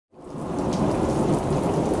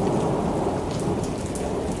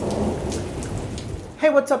Hey,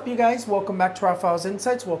 what's up, you guys? Welcome back to Raphael's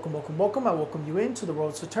Insights. Welcome, welcome, welcome. I welcome you into the world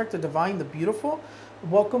of esoteric, the divine, the beautiful.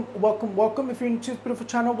 Welcome, welcome, welcome. If you're new to this beautiful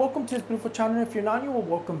channel, welcome to this beautiful channel. And if you're not new, well,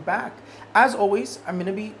 welcome back. As always, I'm going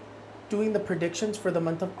to be doing the predictions for the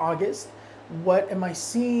month of August. What am I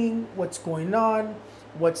seeing? What's going on?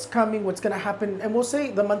 What's coming? What's going to happen? And we'll say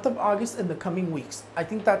the month of August in the coming weeks. I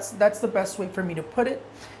think that's the best way for me to put it,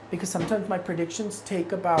 because sometimes my predictions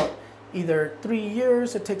take about either 3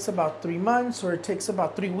 years, it takes about 3 months, or it takes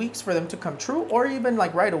about 3 weeks for them to come true, or even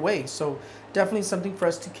like right away. So definitely something for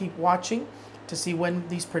us to keep watching to see when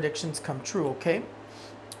these predictions come true, okay?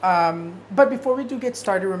 But before we do get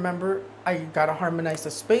started, remember, I gotta harmonize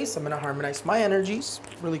the space. I'm gonna harmonize my energies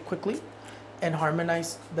really quickly and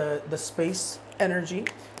harmonize the space energy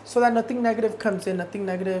so that nothing negative comes in, nothing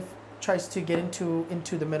negative tries to get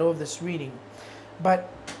into the middle of this reading.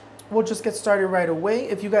 But we'll just get started right away.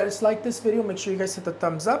 If you guys like this video, make sure you guys hit the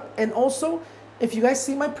thumbs up. And also, if you guys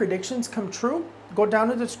see my predictions come true, go down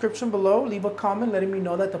in the description below, leave a comment letting me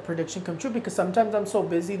know that the prediction come true, because sometimes I'm so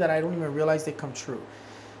busy that I don't even realize they come true.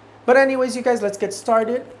 But anyways, you guys, let's get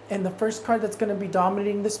started. And the first card that's going to be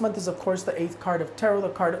dominating this month is, of course, the 8th card of tarot. The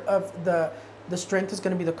card of the strength is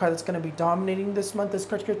going to be the card that's going to be dominating this month. This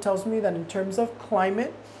card here tells me that in terms of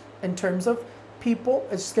climate, in terms of people,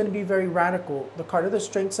 it's going to be very radical. The card of the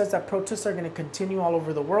strength says that protests are going to continue all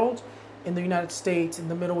over the world, in the United States, in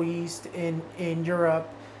the Middle East, in Europe.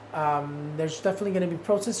 There's definitely going to be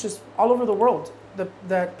protests just all over the world.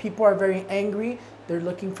 That people are very angry. They're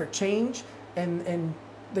looking for change, and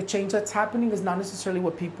the change that's happening is not necessarily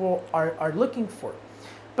what people are looking for.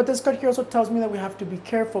 But this card here also tells me that we have to be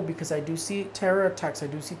careful, because I do see terror attacks.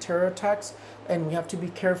 And we have to be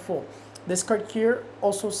careful. This card here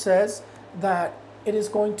also says that it is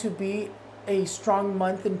going to be a strong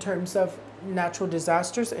month in terms of natural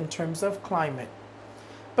disasters, in terms of climate.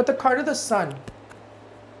 But the card of the sun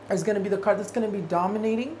is going to be the card that's going to be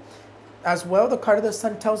dominating as well. The card of the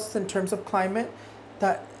sun tells us in terms of climate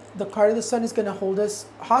that the card of the sun is going to hold us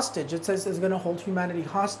hostage. It says it's going to hold humanity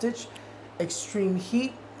hostage. Extreme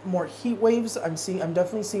heat, more heat waves. I'm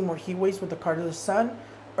definitely seeing more heat waves with the card of the sun.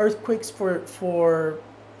 Earthquakes for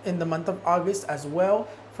in the month of August as well,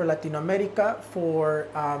 for Latin America, for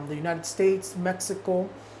the United States, Mexico,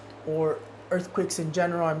 or earthquakes in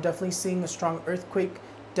general. I'm definitely seeing a strong earthquake,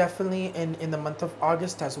 definitely in the month of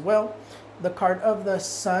August as well. The card of the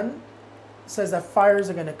sun says that fires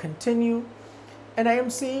are going to continue. And I am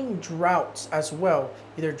seeing droughts as well.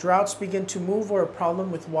 Either droughts begin to move, or a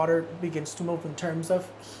problem with water begins to move in terms of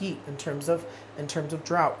heat, in terms of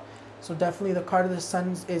drought. So definitely the card of the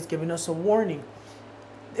sun is giving us a warning.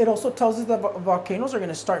 It also tells us that volcanoes are going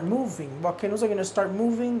to start moving. Volcanoes are going to start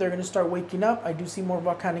moving. They're going to start waking up. I do see more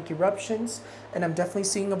volcanic eruptions, and I'm definitely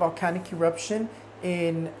seeing a volcanic eruption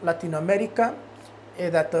in Latin America.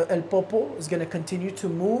 That the El Popo is going to continue to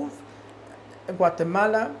move.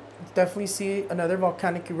 Guatemala, definitely see another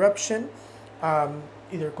volcanic eruption.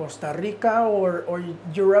 Either Costa Rica or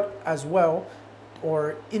Europe as well,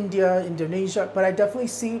 or India, Indonesia. But I definitely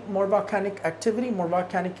see more volcanic activity, more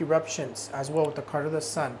volcanic eruptions as well with the card of the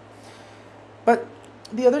sun. But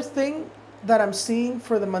the other thing that I'm seeing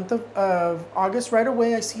for the month of August, right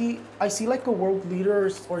away, I see like a world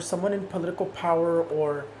leader, or someone in political power,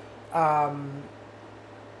 or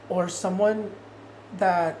someone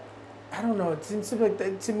that, I don't know, it seems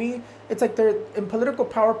like, to me, it's like they're in political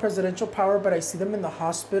power, presidential power, but I see them in the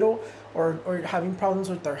hospital, or having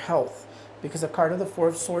problems with their health. Because the card of the Four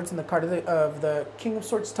of Swords and the card of the King of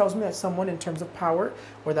Swords tells me that someone in terms of power,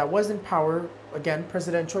 or that was in power, again,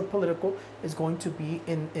 presidential or political, is going to be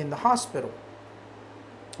in the hospital.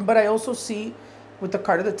 But I also see with the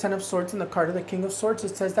card of the Ten of Swords and the card of the King of Swords,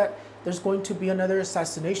 it says that there's going to be another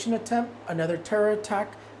assassination attempt, another terror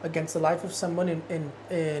attack against the life of someone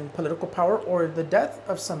in political power, or the death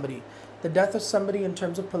of somebody. The death of somebody in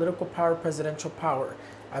terms of political power, presidential power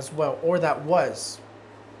as well, or that was.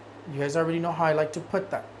 You guys already know how I like to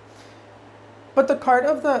put that. But the card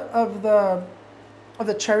of the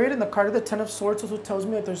Chariot and the card of the Ten of Swords also tells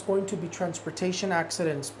me that there's going to be transportation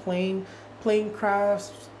accidents, planes,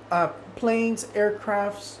 aircrafts,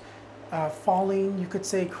 falling, you could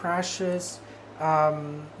say crashes.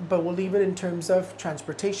 But we'll leave it in terms of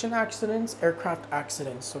transportation accidents, aircraft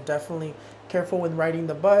accidents. So definitely careful when riding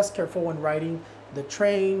the bus, careful when riding the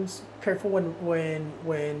trains, careful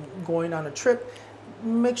when going on a trip.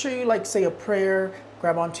 Make sure you say a prayer,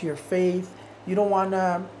 grab onto your faith. You don't want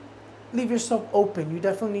to leave yourself open. We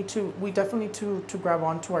definitely need to grab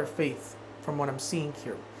onto our faith, from what I'm seeing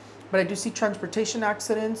here. But I do see transportation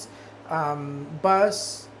accidents, either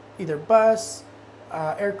bus,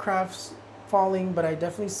 aircrafts falling, but I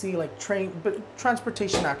definitely see like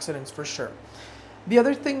transportation accidents for sure. The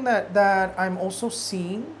other thing that I'm also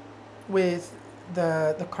seeing with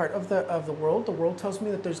the card of the world tells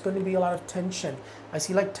me that there's going to be a lot of tension. I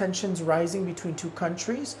see like tensions rising between two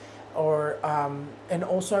countries, or and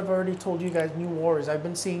also I've already told you guys new wars. I've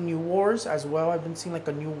been seeing new wars as well. I've been seeing like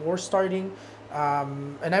a new war starting,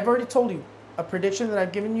 and I've already told you a prediction that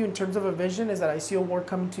I've given you in terms of a vision is that I see a war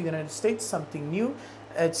coming to the United States, something new.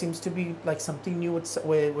 It seems to be like something new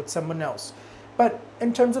with someone else. But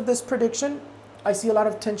in terms of this prediction, I see a lot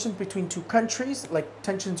of tensions between two countries, like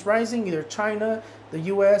tensions rising, either China, the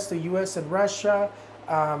US and Russia,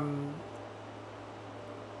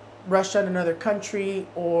 Russia and another country,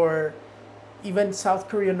 or even South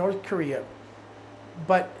Korea, North Korea.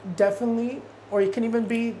 But definitely, or it can even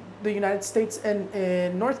be the United States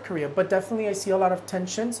and North Korea. But definitely I see a lot of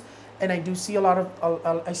tensions, and I do see a lot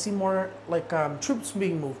of, I see more like troops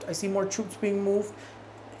being moved. I see more troops being moved,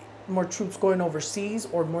 more troops going overseas,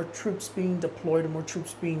 or more troops being deployed, or more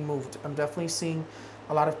troops being moved. I'm definitely seeing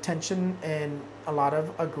a lot of tension and a lot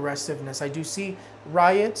of aggressiveness. I do see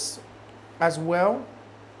riots as well.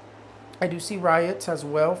 I do see riots as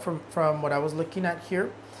well from what I was looking at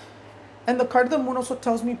here. And the card of the moon also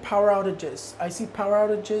tells me power outages. I see power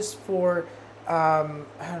outages for, I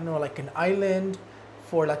don't know, like an island,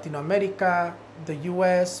 for Latin America, the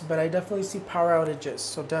US, but I definitely see power outages.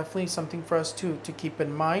 So definitely something for us to keep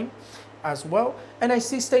in mind as well. And I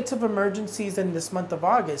see states of emergencies in this month of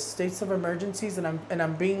August, states of emergencies, and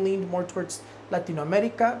I'm being leaned more towards Latin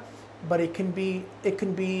America, but it can be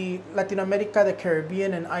Latin America, the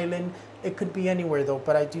Caribbean, and island. It could be anywhere though,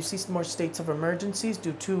 but I do see more states of emergencies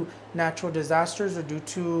due to natural disasters or due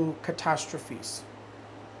to catastrophes.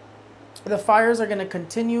 The fires are going to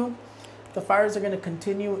continue. The fires are going to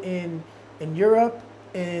continue in Europe,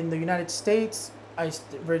 in the United States. I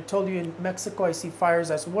already told you in Mexico, I see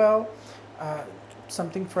fires as well.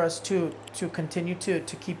 Something for us to continue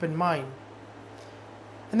to keep in mind.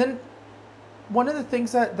 And then one of the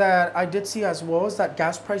things that I did see as well is that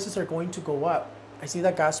gas prices are going to go up. I see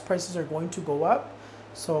that gas prices are going to go up.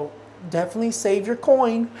 So definitely save your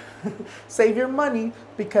coin, save your money,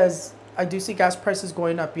 because I do see gas prices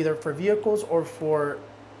going up either for vehicles or for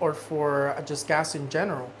just gas in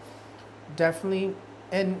general. Definitely.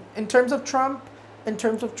 And in terms of Trump,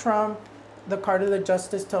 the card of the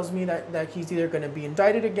justice tells me that he's either going to be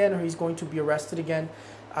indicted again or he's going to be arrested again.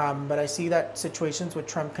 But I see that situations with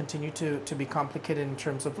Trump continue to be complicated in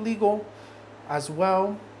terms of legal as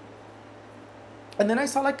well. And then I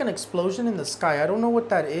saw like an explosion in the sky. I don't know what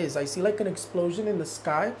that is. I see like an explosion in the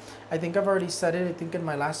sky. I think I've already said it, I think in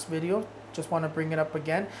my last video. Just want to bring it up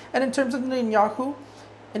again. And in terms of Netanyahu,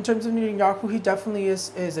 he definitely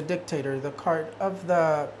is a dictator. The card of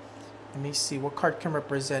the, let me see, what card can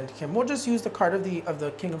represent him? We'll just use the card of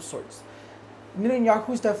the King of Swords. Netanyahu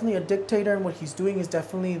is definitely a dictator, and what he's doing is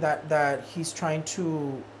definitely that he's trying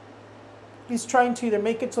to either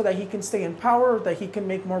make it so that he can stay in power or that he can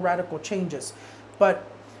make more radical changes. But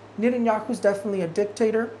Netanyahu is definitely a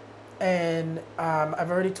dictator, and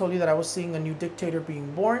I've already told you that I was seeing a new dictator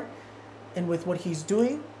being born, and with what he's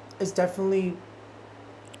doing is definitely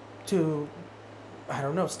to, I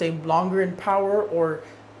don't know, stay longer in power or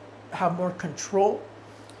have more control.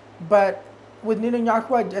 But with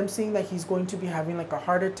Netanyahu, I'm seeing that he's going to be having like a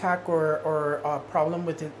heart attack or a problem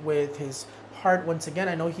with his heart once again.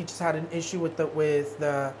 I know he just had an issue with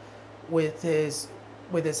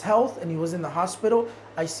his health, and he was in the hospital.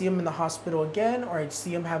 I see him in the hospital again, or I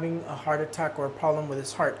see him having a heart attack or a problem with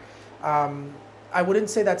his heart. I wouldn't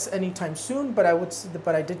say that's anytime soon, but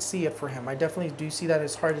I did see it for him. I definitely do see that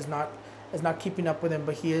his heart is not keeping up with him,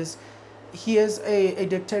 but he is a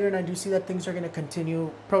dictator, and I do see that things are going to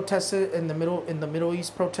continue. Protests in the Middle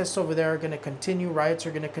East, protests over there are going to continue. Riots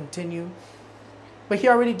are going to continue. But he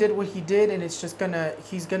already did what he did, and it's just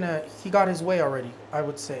he got his way already, I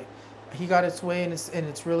would say. He got his way, and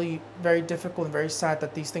it's really very difficult and very sad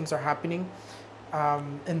that these things are happening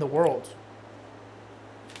in the world.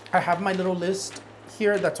 I have my little list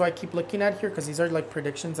here. That's why I keep looking at here, because these are like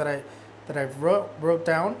predictions that I've wrote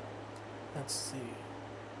down. Let's see.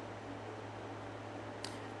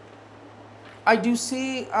 I do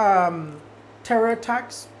see terror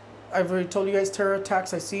attacks. I've already told you guys terror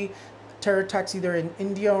attacks. I see terror attacks either in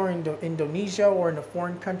India or in Indonesia or in a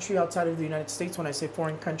foreign country outside of the United States when I say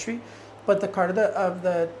foreign country. But the card of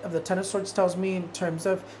the Ten of Swords tells me in terms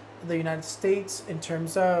of the United States, in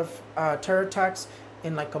terms of terror attacks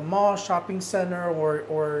in like a mall, shopping center,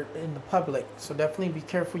 or in the public. So definitely be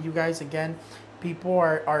careful, you guys. Again, people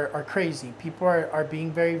are crazy. People are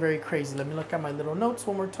being very, very crazy. Let me look at my little notes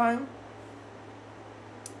one more time.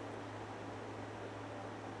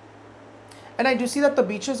 And I do see that the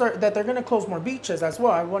beaches that they're going to close more beaches as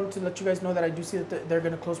well. I wanted to let you guys know that I do see that they're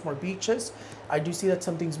going to close more beaches. I do see that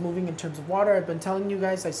something's moving in terms of water. I've been telling you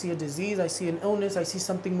guys, I see a disease, I see an illness, I see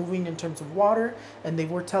something moving in terms of water. And they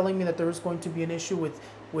were telling me that there was going to be an issue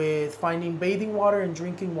with finding bathing water and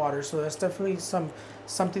drinking water. So that's definitely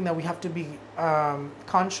something that we have to be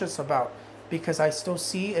conscious about, because I still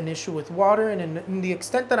see an issue with water. And in the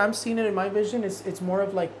extent that I'm seeing it in my vision, it's more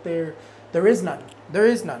of like there is none. There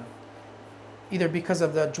is none. Either because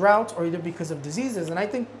of the drought or either because of diseases. And I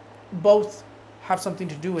think both have something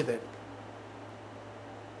to do with it.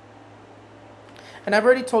 And I've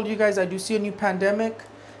already told you guys, I do see a new pandemic.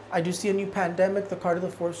 I do see a new pandemic. The card of the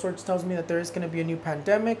Four of Swords tells me that there is going to be a new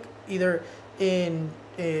pandemic. Either in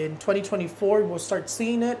 2024, we'll start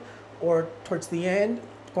seeing it, or towards the end,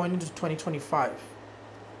 going into 2025.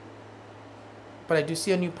 But I do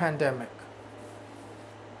see a new pandemic.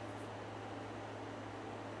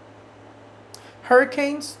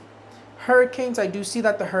 Hurricanes, I do see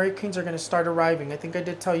that the hurricanes are going to start arriving. I think I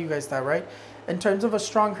did tell you guys that, right? In terms of a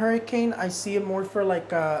strong hurricane, I see it more for like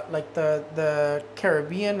the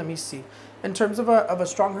Caribbean. Let me see. In terms of a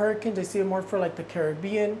strong hurricane, I see it more for like the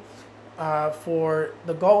Caribbean, for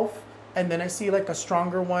the Gulf, and then I see like a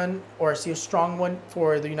stronger one, or I see a strong one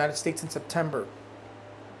for the United States in September.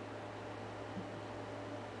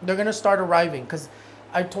 They're going to start arriving, because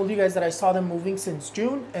I told you guys that I saw them moving since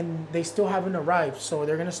June, and they still haven't arrived. So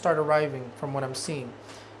they're going to start arriving from what I'm seeing.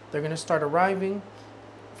 They're going to start arriving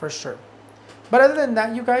for sure. But other than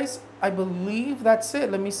that, you guys, I believe that's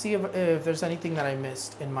it. Let me see if there's anything that I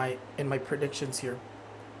missed in my predictions here.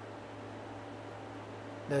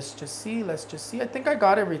 Let's just see. I think I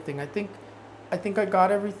got everything. I think I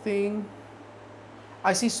got everything.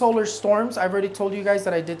 I see solar storms. I've already told you guys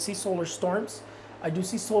that I did see solar storms. I do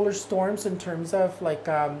see solar storms in terms of like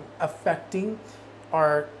affecting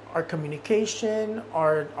our communication,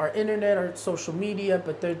 our internet, our social media,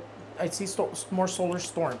 but I see more solar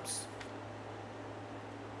storms.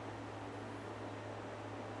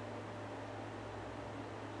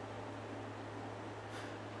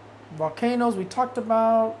 Volcanoes we talked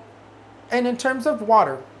about. And in terms of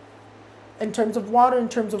water, in terms of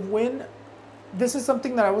wind, this is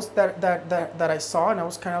something that I saw, and I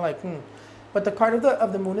was kind of like, But the card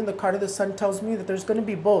of the moon and the card of the sun tells me that there's going to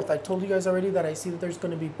be both. I told you guys already that I see that there's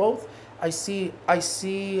going to be both. I see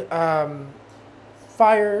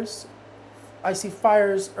fires. I see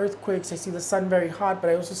fires, earthquakes. I see the sun very hot, but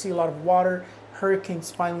I also see a lot of water.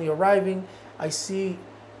 Hurricanes finally arriving. I see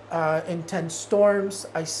intense storms.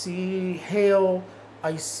 I see hail.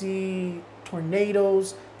 I see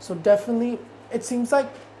tornadoes. So definitely, it seems like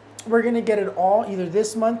we're going to get it all either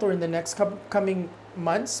this month or in the next coming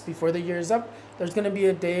months before the year is up. There's going to be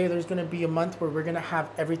a day, there's going to be a month where we're going to have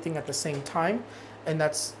everything at the same time. And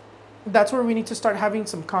that's where we need to start having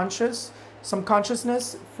some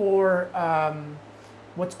consciousness for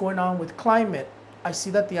what's going on with climate. I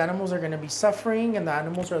see that the animals are going to be suffering, and the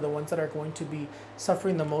animals are the ones that are going to be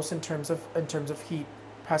suffering the most in terms of heat,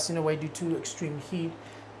 passing away due to extreme heat,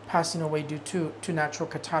 passing away due to natural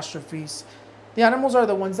catastrophes. The animals are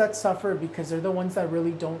the ones that suffer because they're the ones that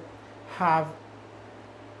really don't have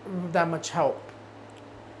that much help.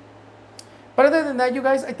 But other than that, you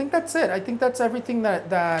guys, I think that's it. I think that's everything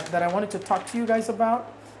that I wanted to talk to you guys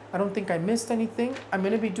about. I don't think I missed anything. I'm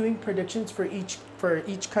going to be doing predictions for each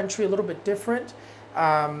country a little bit different,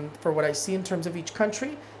 for what I see in terms of each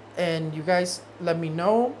country. And you guys let me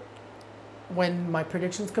know when my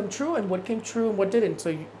predictions come true and what came true and what didn't.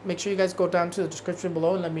 So make sure you guys go down to the description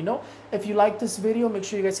below and let me know. If you like this video, make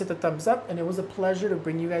sure you guys hit the thumbs up. And it was a pleasure to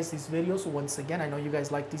bring you guys these videos once again. I know you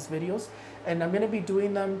guys like these videos, and I'm going to be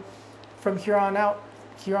doing them from here on out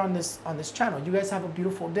here on this channel. You guys have a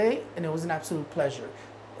beautiful day, and it was an absolute pleasure.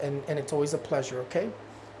 And it's always a pleasure, okay?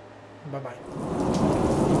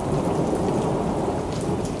 Bye-bye.